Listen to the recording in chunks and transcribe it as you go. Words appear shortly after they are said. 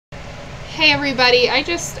Hey everybody, I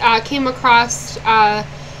just came across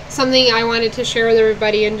something I wanted to share with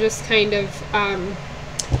everybody and just kind of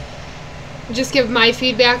just give my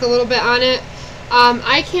feedback a little bit on it.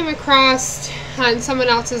 I came across on someone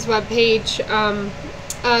else's webpage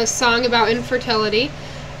a song about infertility.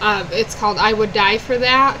 It's called I Would Die for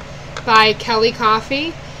That by Kellie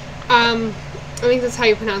Coffey. I think that's how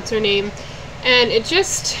you pronounce her name. And it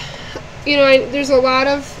just, there's a lot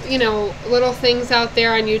of, little things out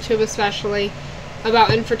there on YouTube especially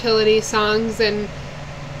about infertility songs and,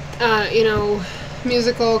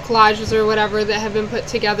 musical collages or whatever that have been put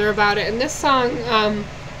together about it. And this song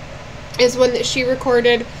is one that she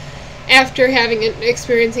recorded after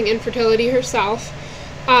experiencing infertility herself.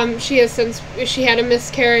 She had a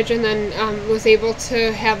miscarriage and then was able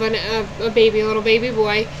to have a little baby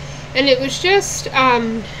boy. And it was just,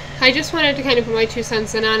 I just wanted to kind of put my 2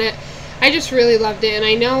 cents in on it. I just really loved it, and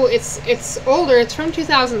I know it's older. It's from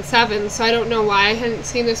 2007, so I don't know why I hadn't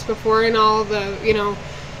seen this before in all the,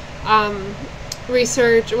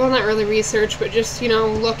 research. Well, not really research, but just,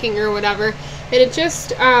 looking or whatever. And it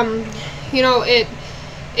just, it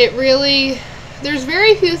really, there's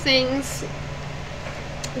very few things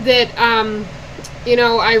that,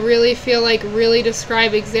 I really feel like really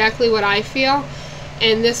describe exactly what I feel.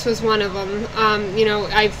 And this was one of them.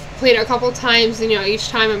 I've played it a couple times, and each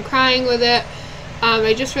time I'm crying with it.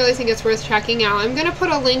 I just really think it's worth checking out. I'm gonna put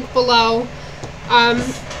a link below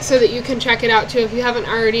so that you can check it out too if you haven't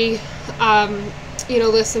already,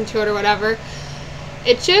 listened to it or whatever.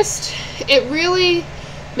 It really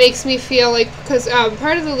makes me feel like, because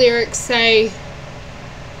part of the lyrics say,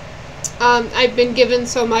 I've been given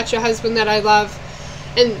so much, a husband that I love,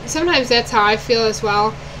 and sometimes that's how I feel as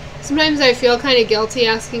well. Sometimes I feel kind of guilty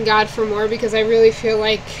asking God for more because I really feel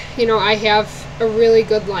like, I have a really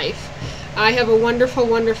good life. I have a wonderful,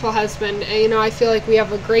 wonderful husband. I feel like we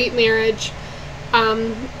have a great marriage.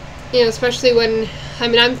 Especially when,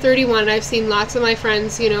 I'm 31 and I've seen lots of my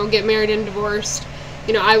friends, get married and divorced.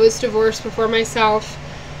 I was divorced before myself.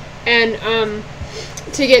 And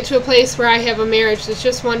to get to a place where I have a marriage that's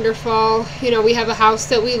just wonderful. We have a house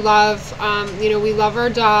that we love. We love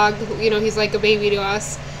our dog. He's like a baby to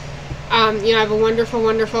us. I have a wonderful,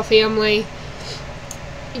 wonderful family.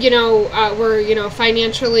 We're,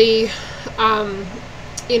 financially,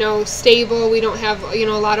 stable. We don't have, a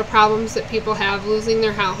lot of problems that people have, losing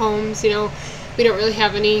their homes. We don't really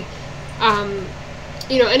have any,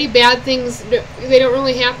 any bad things. They don't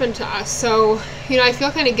really happen to us. So, I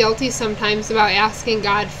feel kind of guilty sometimes about asking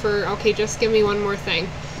God for, okay, just give me one more thing.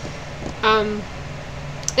 And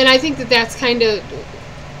I think that that's kind of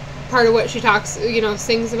part of what she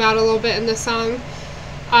sings about a little bit in the song.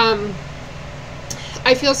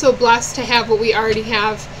 I feel so blessed to have what we already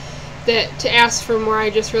have, that to ask for more I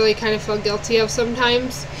just really kind of feel guilty of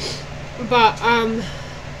sometimes. But at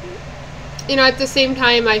the same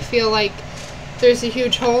time I feel like there's a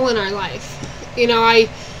huge hole in our life. A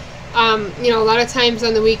lot of times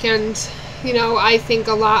on the weekend, I think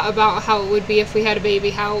a lot about how it would be if we had a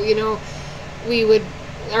baby, how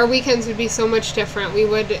our weekends would be so much different. We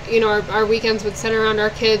would, our weekends would center around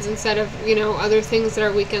our kids instead of, other things that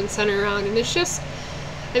our weekends center around. And it's just,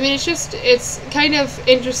 it's kind of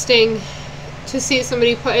interesting to see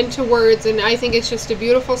somebody put into words, and I think it's just a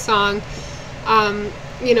beautiful song,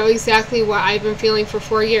 exactly what I've been feeling for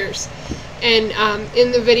 4 years. And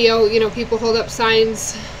in the video, people hold up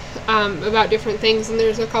signs about different things, and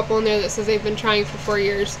there's a couple in there that says they've been trying for 4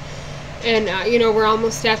 years. And, we're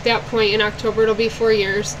almost at that point. In October, it'll be 4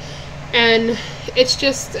 years. And it's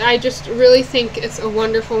just, I just really think it's a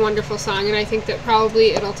wonderful, wonderful song. And I think that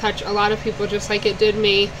probably it'll touch a lot of people just like it did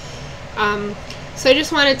me. So I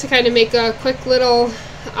just wanted to kind of make a quick little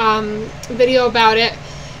video about it.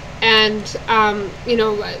 And,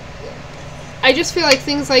 I just feel like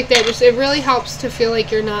things like that, it really helps to feel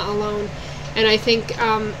like you're not alone. And I think,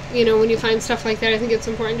 when you find stuff like that, I think it's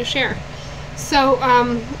important to share. So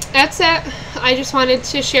that's it. I just wanted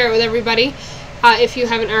to share it with everybody if you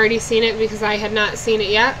haven't already seen it, because I had not seen it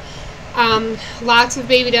yet. Lots of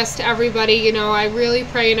baby dust to everybody. I really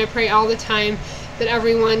pray, and I pray all the time that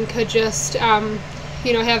everyone could just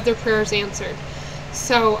have their prayers answered.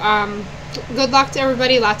 So good luck to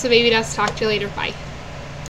everybody. Lots of baby dust. Talk to you later. Bye.